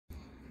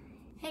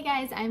Hey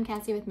guys, I'm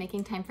Kassy with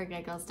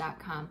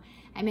MakingTimeForGiggles.com.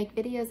 I make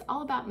videos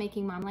all about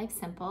making mom life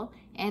simple,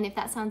 and if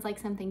that sounds like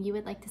something you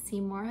would like to see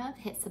more of,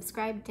 hit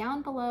subscribe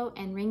down below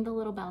and ring the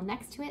little bell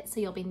next to it so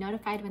you'll be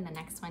notified when the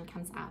next one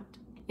comes out.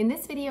 In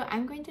this video,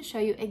 I'm going to show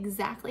you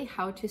exactly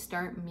how to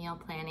start meal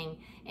planning,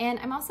 and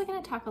I'm also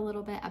going to talk a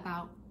little bit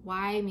about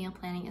why meal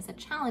planning is a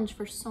challenge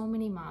for so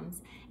many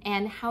moms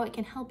and how it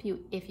can help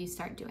you if you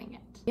start doing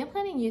it. Meal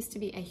planning used to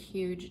be a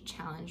huge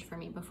challenge for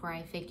me before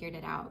I figured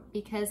it out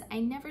because I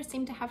never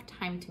seemed to have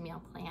time to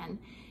meal plan,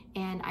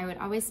 and I would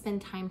always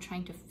spend time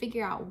trying to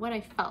figure out what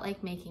I felt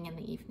like making in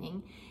the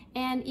evening.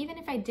 And even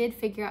if I did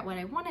figure out what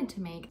I wanted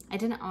to make, I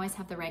didn't always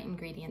have the right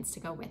ingredients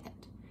to go with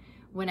it.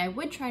 When I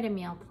would try to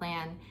meal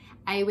plan,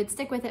 I would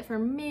stick with it for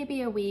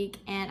maybe a week,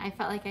 and I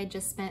felt like I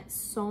just spent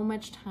so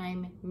much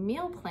time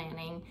meal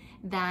planning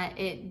that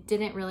it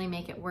didn't really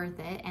make it worth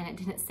it, and it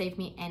didn't save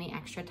me any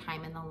extra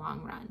time in the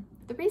long run.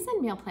 The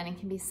reason meal planning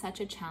can be such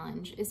a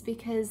challenge is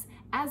because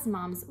as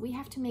moms, we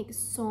have to make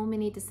so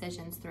many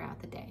decisions throughout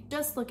the day.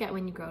 Just look at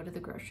when you go to the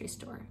grocery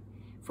store.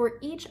 For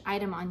each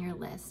item on your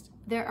list,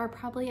 there are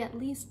probably at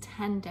least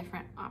 10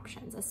 different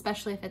options,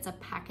 especially if it's a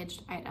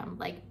packaged item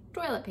like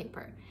toilet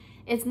paper.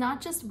 It's not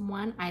just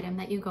one item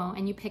that you go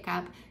and you pick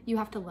up. You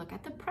have to look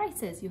at the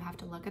prices, you have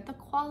to look at the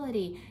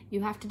quality,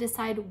 you have to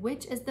decide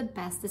which is the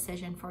best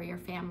decision for your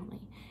family.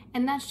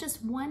 And that's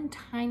just one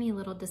tiny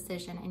little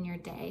decision in your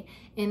day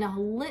in a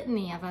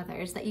litany of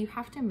others that you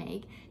have to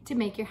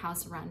make your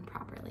house run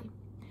properly.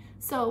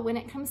 So when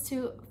it comes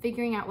to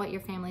figuring out what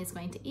your family is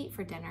going to eat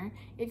for dinner,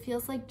 it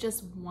feels like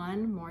just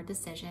one more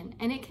decision,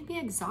 and it can be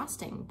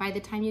exhausting by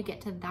the time you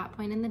get to that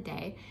point in the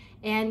day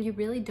and you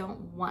really don't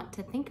want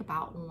to think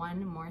about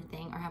one more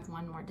thing or have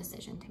one more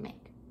decision to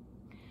make.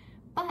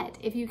 But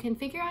if you can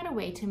figure out a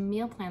way to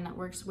meal plan that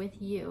works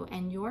with you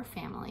and your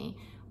family,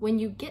 when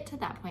you get to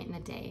that point in the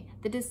day,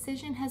 the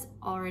decision has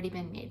already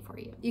been made for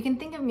you. You can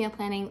think of meal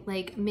planning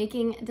like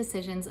making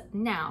decisions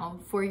now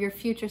for your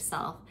future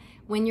self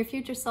when your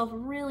future self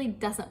really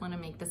doesn't want to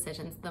make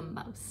decisions the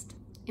most.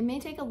 It may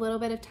take a little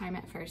bit of time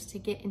at first to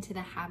get into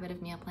the habit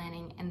of meal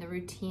planning and the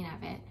routine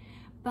of it,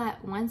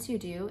 but once you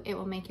do, it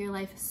will make your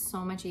life so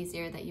much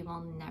easier that you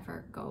will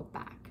never go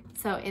back.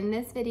 So in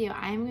this video,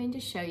 I'm going to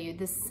show you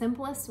the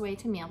simplest way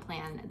to meal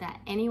plan that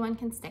anyone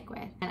can stick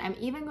with. And I'm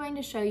even going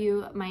to show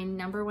you my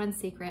 #1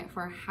 secret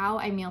for how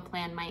I meal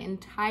plan my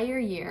entire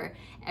year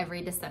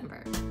every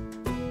December.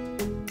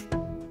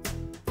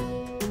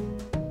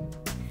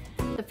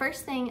 The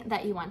first thing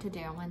that you want to do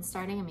when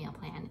starting a meal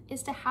plan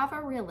is to have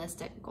a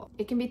realistic goal.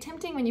 It can be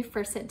tempting when you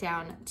first sit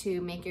down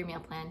to make your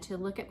meal plan to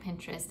look at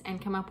Pinterest and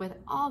come up with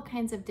all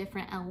kinds of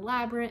different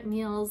elaborate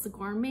meals,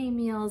 gourmet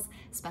meals,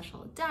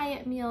 special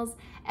diet meals,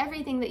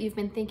 everything that you've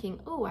been thinking,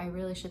 oh, I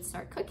really should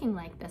start cooking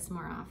like this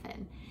more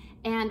often.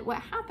 And what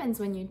happens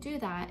when you do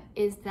that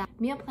is that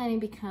meal planning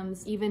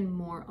becomes even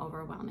more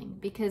overwhelming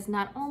because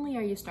not only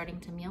are you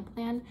starting to meal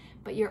plan,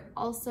 but you're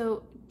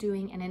also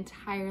doing an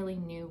entirely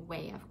new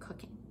way of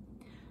cooking.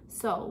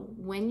 So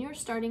when you're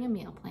starting a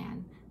meal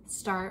plan,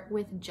 start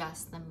with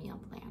just the meal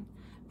plan.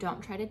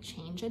 Don't try to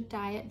change a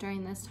diet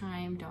during this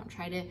time. Don't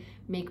try to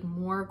make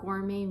more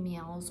gourmet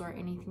meals or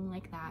anything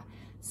like that.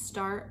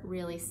 Start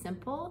really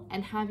simple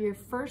and have your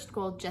first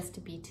goal just to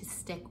be to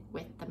stick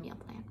with the meal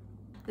plan.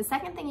 The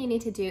second thing you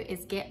need to do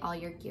is get all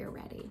your gear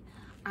ready.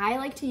 I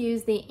like to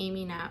use the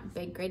Amy Knapp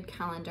Big Grid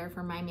Calendar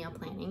for my meal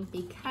planning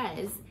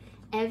because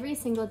every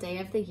single day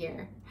of the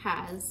year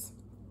has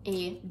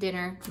a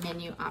dinner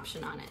menu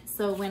option on it.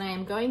 So when I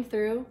am going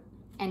through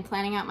and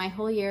planning out my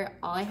whole year,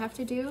 all I have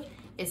to do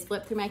is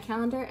flip through my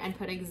calendar and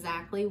put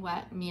exactly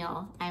what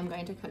meal I'm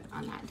going to cook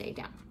on that day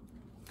down.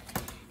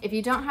 If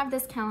you don't have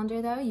this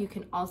calendar though, you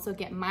can also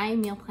get my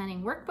meal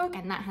planning workbook,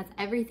 and that has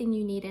everything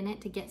you need in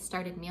it to get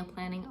started meal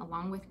planning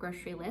along with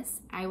grocery lists.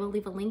 I will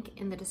leave a link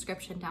in the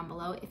description down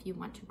below if you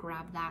want to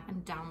grab that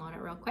and download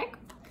it real quick.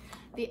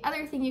 The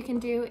other thing you can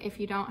do if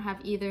you don't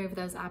have either of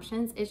those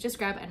options is just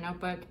grab a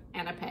notebook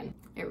and a pen.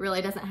 It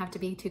really doesn't have to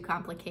be too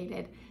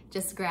complicated.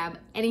 Just grab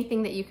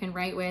anything that you can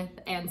write with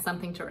and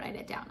something to write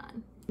it down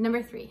on.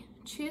 #3,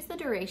 choose the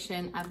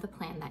duration of the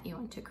plan that you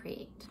want to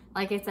create.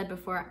 Like I said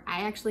before,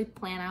 I actually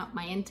plan out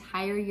my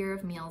entire year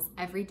of meals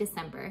every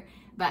December,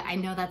 but I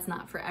know that's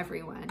not for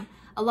everyone.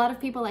 A lot of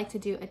people like to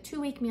do a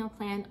 2-week meal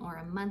plan or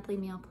a monthly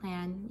meal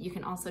plan. You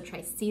can also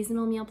try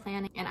seasonal meal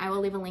planning, and I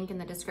will leave a link in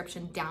the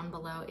description down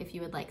below if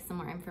you would like some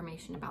more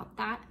information about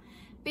that.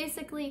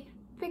 Basically,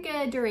 pick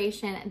a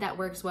duration that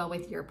works well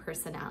with your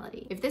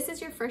personality. If this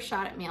is your first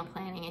shot at meal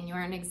planning and you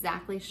aren't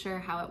exactly sure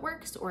how it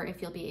works or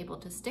if you'll be able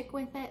to stick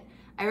with it,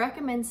 I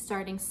recommend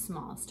starting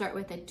small. Start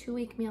with a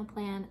 2-week meal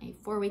plan, a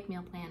 4-week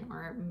meal plan,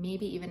 or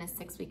maybe even a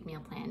 6-week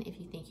meal plan if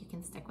you think you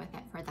can stick with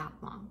it for that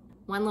long.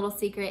 One little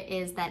secret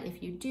is that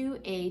if you do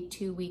a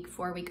 2-week,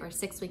 4-week, or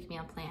 6-week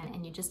meal plan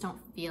and you just don't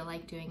feel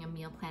like doing a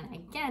meal plan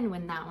again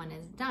when that one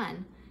is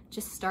done,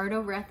 just start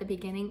over at the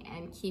beginning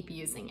and keep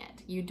using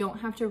it. You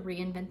don't have to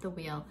reinvent the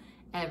wheel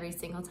every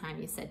single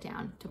time you sit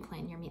down to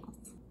plan your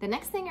meals. The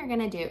next thing you're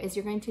gonna do is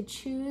you're going to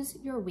choose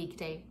your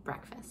weekday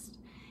breakfast.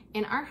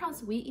 In our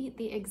house, we eat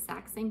the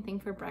exact same thing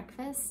for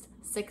breakfast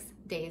 6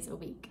 days a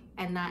week,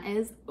 and that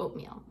is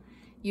oatmeal.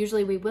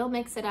 Usually we will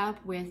mix it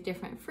up with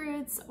different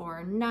fruits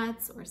or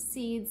nuts or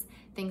seeds,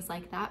 things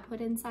like that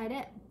put inside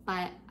it.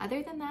 But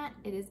other than that,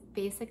 it is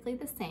basically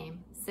the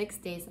same 6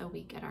 days a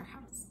week at our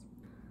house.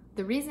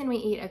 The reason we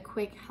eat a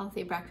quick,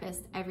 healthy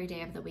breakfast every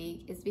day of the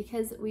week is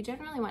because we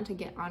generally want to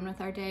get on with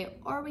our day,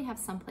 or we have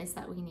someplace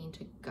that we need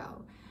to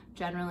go.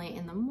 Generally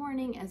in the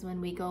morning is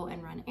when we go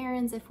and run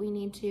errands if we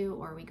need to,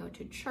 or we go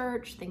to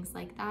church, things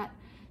like that.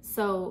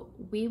 So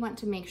we want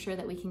to make sure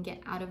that we can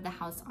get out of the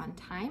house on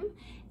time.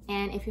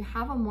 And if you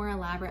have a more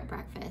elaborate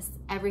breakfast,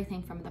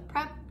 everything from the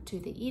prep to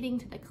the eating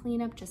to the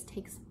cleanup just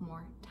takes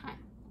more time.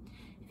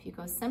 If you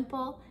go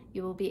simple,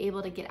 you will be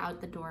able to get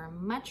out the door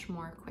much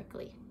more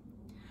quickly.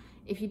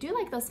 If you do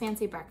like those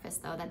fancy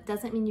breakfasts though, that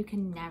doesn't mean you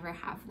can never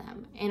have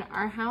them. In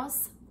our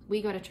house,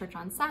 we go to church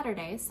on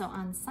Saturday, so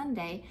on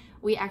Sunday,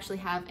 we actually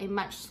have a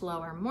much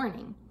slower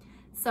morning.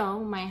 So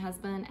my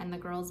husband and the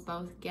girls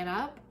both get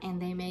up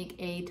and they make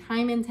a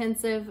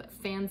time-intensive,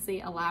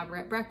 fancy,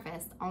 elaborate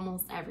breakfast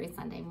almost every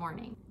Sunday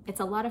morning. It's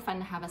a lot of fun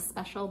to have a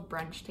special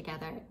brunch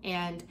together,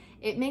 and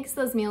it makes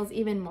those meals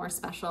even more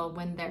special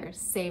when they're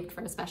saved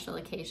for a special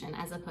occasion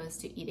as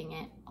opposed to eating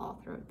it all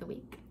throughout the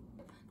week.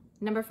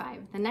 Number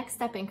 5, the next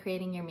step in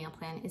creating your meal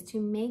plan is to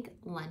make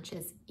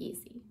lunches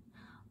easy.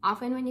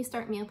 Often when you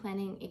start meal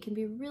planning, it can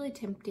be really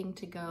tempting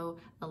to go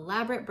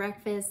elaborate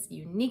breakfasts,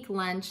 unique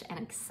lunch, and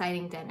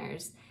exciting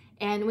dinners.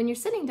 And when you're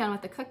sitting down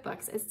with the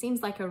cookbooks, it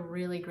seems like a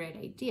really great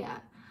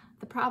idea.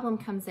 The problem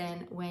comes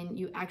in when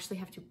you actually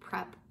have to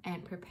prep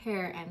and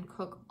prepare and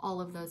cook all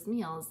of those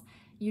meals.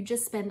 You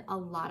just spend a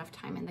lot of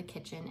time in the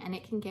kitchen and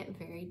it can get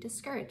very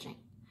discouraging.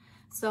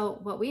 So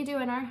what we do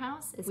in our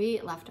house is we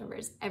eat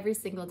leftovers every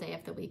single day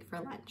of the week for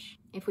lunch.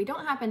 If we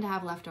don't happen to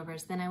have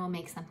leftovers, then I will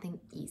make something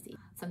easy.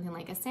 Something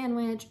like a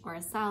sandwich or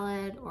a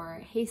salad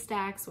or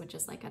haystacks, which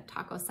is like a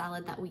taco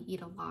salad that we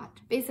eat a lot.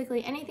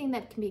 Basically anything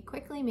that can be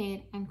quickly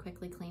made and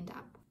quickly cleaned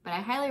up. But I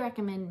highly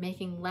recommend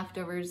making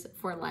leftovers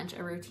for lunch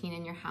a routine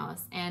in your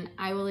house. And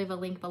I will leave a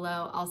link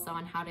below also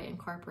on how to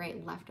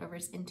incorporate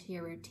leftovers into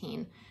your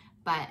routine.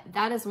 But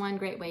that is one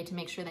great way to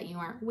make sure that you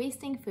aren't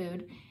wasting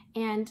food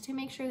and to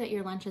make sure that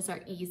your lunches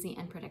are easy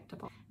and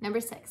predictable.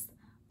 Number 6,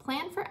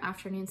 plan for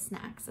afternoon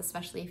snacks,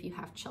 especially if you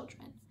have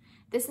children.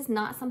 This is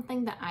not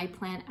something that I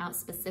plan out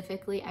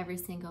specifically every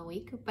single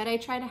week, but I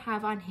try to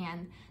have on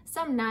hand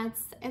some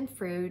nuts and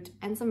fruit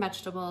and some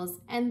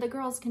vegetables, and the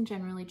girls can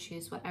generally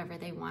choose whatever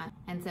they want.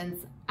 And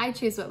since I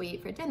choose what we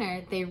eat for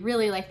dinner, they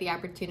really like the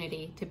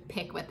opportunity to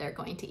pick what they're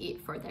going to eat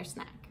for their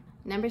snack.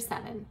 Number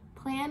 7,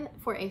 plan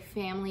for a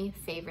family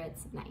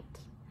favorites night.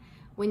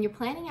 When you're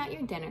planning out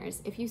your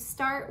dinners, if you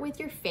start with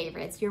your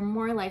favorites, you're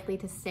more likely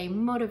to stay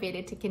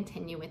motivated to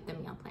continue with the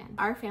meal plan.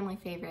 Our family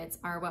favorites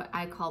are what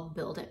I call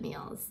build-it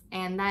meals,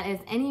 and that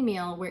is any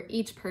meal where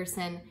each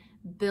person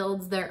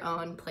builds their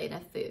own plate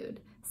of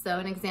food. So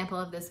an example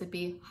of this would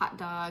be hot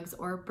dogs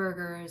or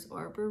burgers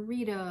or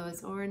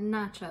burritos or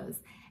nachos.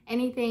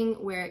 Anything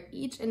where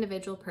each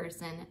individual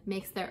person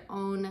makes their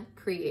own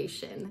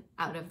creation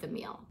out of the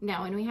meal.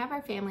 Now, when we have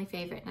our family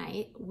favorite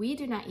night, we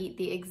do not eat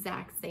the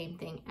exact same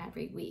thing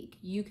every week.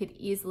 You could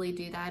easily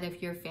do that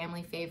if your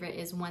family favorite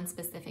is one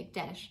specific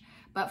dish.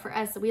 But for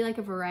us, we like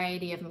a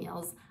variety of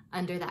meals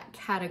under that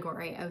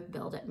category of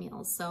build-it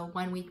meals. So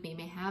one week we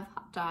may have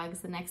hot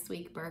dogs, the next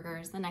week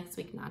burgers, the next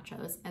week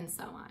nachos, and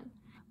so on.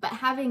 But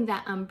having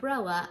that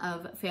umbrella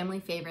of family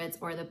favorites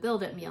or the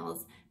build-it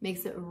meals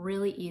makes it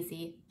really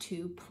easy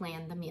to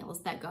plan the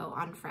meals that go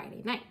on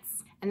Friday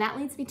nights. And that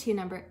leads me to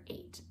number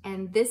 8.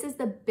 And this is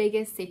the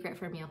biggest secret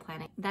for meal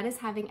planning. That is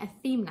having a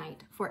theme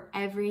night for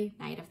every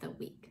night of the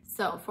week.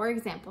 So for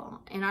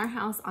example, in our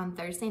house on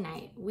Thursday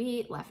night, we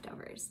eat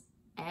leftovers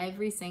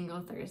every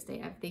single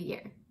Thursday of the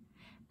year.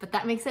 But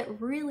that makes it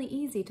really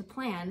easy to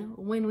plan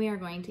when we are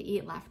going to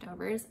eat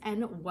leftovers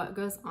and what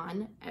goes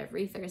on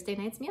every Thursday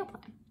night's meal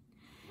plan.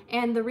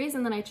 And the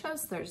reason that I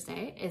chose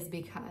Thursday is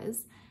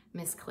because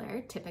Miss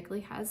Claire typically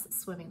has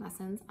swimming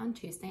lessons on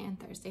Tuesday and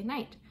Thursday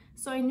night.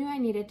 So I knew I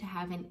needed to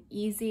have an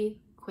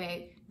easy,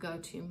 quick,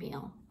 go-to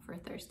meal for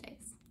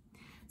Thursdays.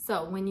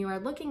 So when you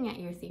are looking at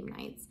your theme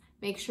nights,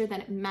 make sure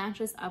that it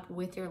matches up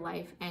with your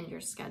life and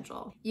your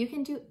schedule. You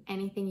can do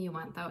anything you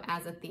want though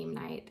as a theme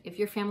night. If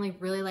your family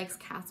really likes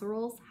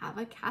casseroles, have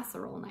a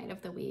casserole night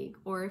of the week.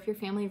 Or if your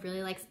family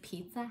really likes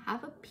pizza,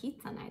 have a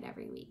pizza night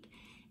every week.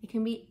 It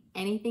can be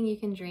anything you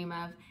can dream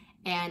of,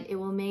 and it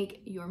will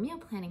make your meal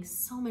planning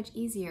so much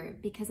easier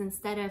because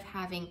instead of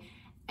having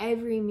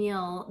every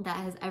meal that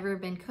has ever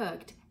been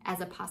cooked as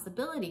a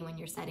possibility when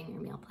you're setting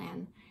your meal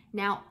plan,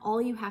 now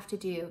all you have to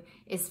do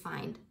is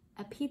find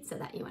a pizza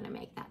that you want to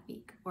make that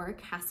week, or a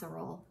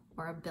casserole,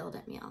 or a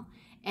build-it meal.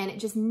 And it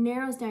just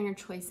narrows down your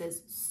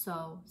choices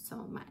so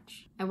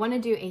much. I want to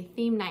do a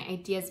theme night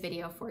ideas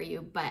video for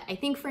you, but I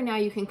think for now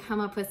you can come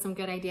up with some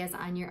good ideas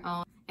on your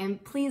own.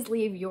 And please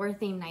leave your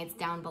theme nights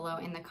down below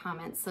in the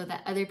comments so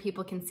that other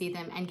people can see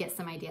them and get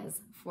some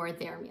ideas for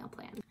their meal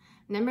plan.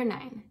 Number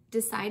 9,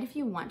 decide if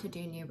you want to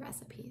do new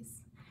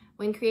recipes.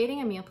 When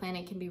creating a meal plan,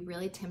 it can be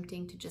really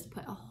tempting to just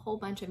put a whole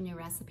bunch of new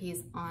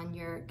recipes on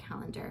your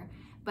calendar,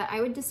 but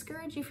I would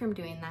discourage you from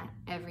doing that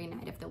every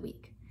night of the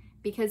week,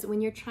 because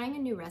when you're trying a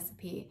new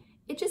recipe,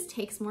 it just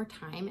takes more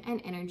time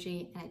and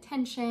energy and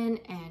attention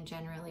and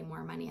generally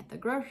more money at the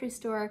grocery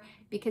store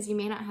because you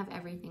may not have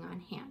everything on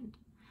hand.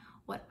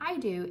 What I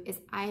do is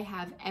I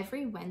have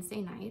every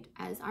Wednesday night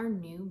as our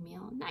new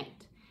meal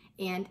night.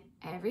 And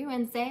every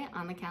Wednesday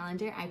on the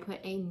calendar, I put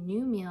a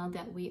new meal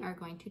that we are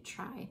going to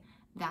try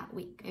that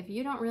week. If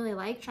you don't really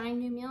like trying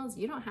new meals,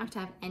 you don't have to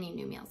have any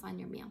new meals on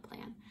your meal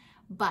plan.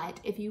 But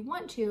if you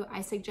want to,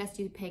 I suggest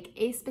you pick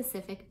a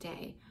specific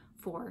day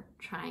for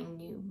trying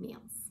new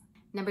meals.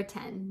 Number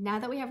 10, now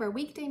that we have our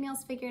weekday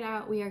meals figured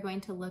out, we are going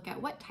to look at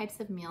what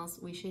types of meals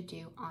we should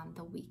do on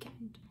the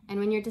weekend. And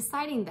when you're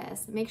deciding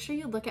this, make sure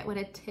you look at what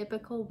a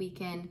typical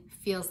weekend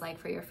feels like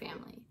for your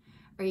family.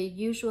 Are you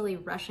usually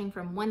rushing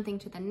from one thing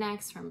to the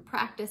next, from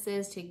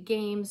practices to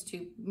games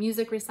to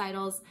music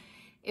recitals?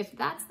 If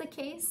that's the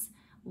case,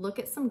 look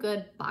at some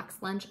good box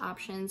lunch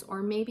options,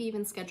 or maybe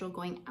even schedule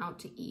going out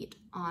to eat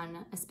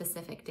on a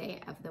specific day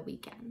of the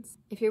weekends.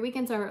 If your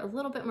weekends are a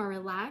little bit more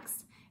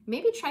relaxed,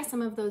 maybe try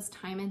some of those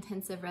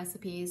time-intensive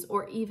recipes,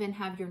 or even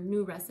have your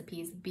new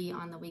recipes be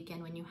on the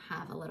weekend when you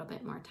have a little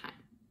bit more time.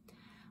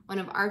 One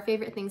of our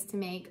favorite things to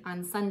make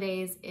on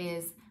Sundays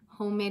is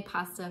homemade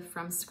pasta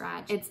from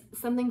scratch. It's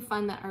something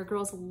fun that our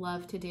girls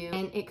love to do,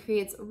 and it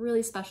creates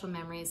really special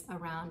memories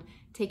around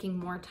taking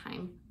more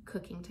time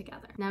cooking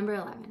together. Number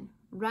 11,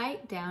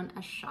 write down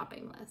a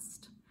shopping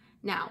list.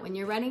 Now, when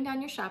you're writing down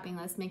your shopping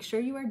list, make sure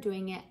you are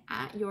doing it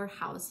at your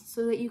house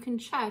so that you can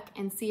check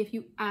and see if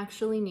you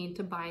actually need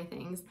to buy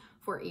things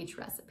for each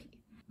recipe.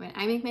 When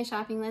I make my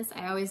shopping list,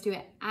 I always do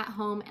it at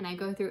home, and I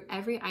go through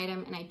every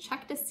item and I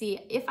check to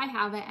see if I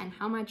have it and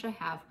how much I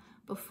have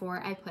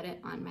before I put it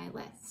on my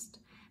list.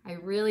 I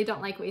really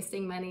don't like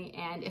wasting money,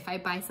 and if I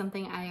buy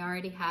something I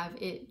already have,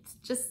 it's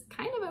just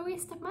kind of a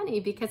waste of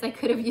money because I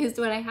could have used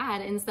what I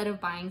had instead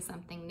of buying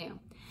something new.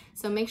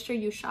 So make sure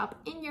you shop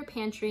in your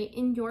pantry,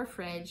 in your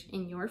fridge,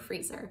 in your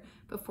freezer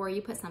before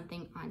you put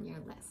something on your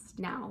list.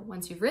 Now,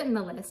 once you've written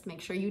the list,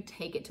 make sure you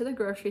take it to the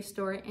grocery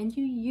store and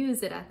you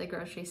use it at the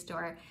grocery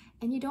store,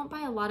 and you don't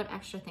buy a lot of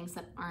extra things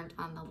that aren't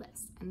on the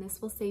list. And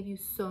this will save you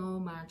so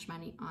much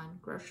money on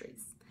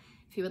groceries.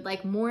 If you would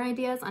like more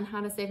ideas on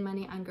how to save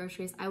money on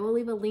groceries, I will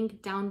leave a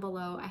link down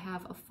below. I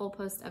have a full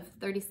post of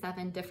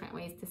 37 different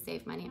ways to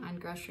save money on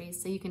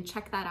groceries, so you can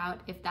check that out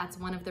if that's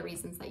one of the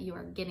reasons that you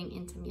are getting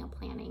into meal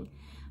planning.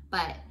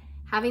 But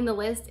having the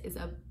list is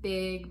a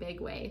big, big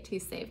way to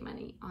save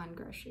money on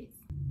groceries.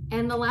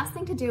 And the last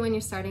thing to do when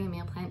you're starting a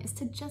meal plan is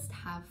to just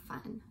have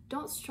fun.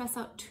 Don't stress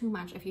out too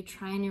much if you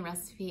try a new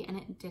recipe and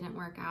it didn't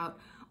work out,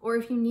 or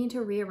if you need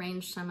to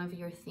rearrange some of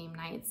your theme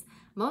nights.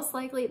 Most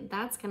likely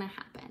that's gonna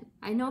happen.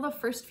 I know the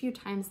first few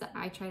times that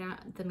I tried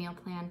out the meal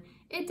plan,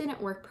 it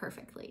didn't work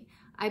perfectly.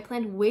 I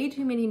planned way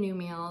too many new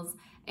meals,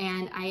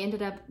 and I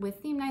ended up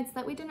with theme nights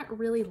that we didn't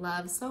really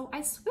love, so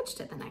I switched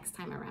it the next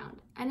time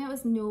around, and it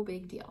was no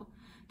big deal.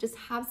 Just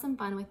have some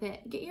fun with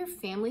it. Get your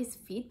family's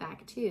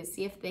feedback too.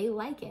 See if they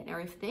like it or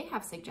if they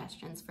have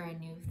suggestions for a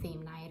new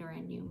theme night or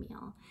a new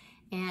meal.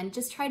 And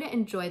just try to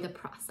enjoy the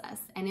process,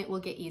 and it will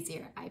get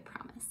easier, I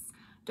promise.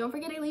 Don't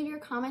forget to leave your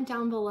comment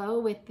down below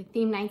with the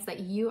theme nights that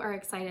you are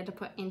excited to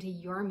put into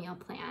your meal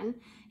plan.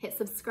 Hit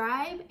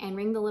subscribe and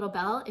ring the little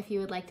bell if you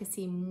would like to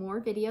see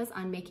more videos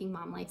on making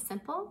mom life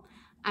simple.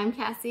 I'm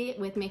Kassy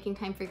with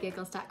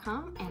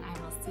makingtimeforgiggles.com, and I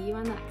will see you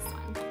on the next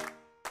one.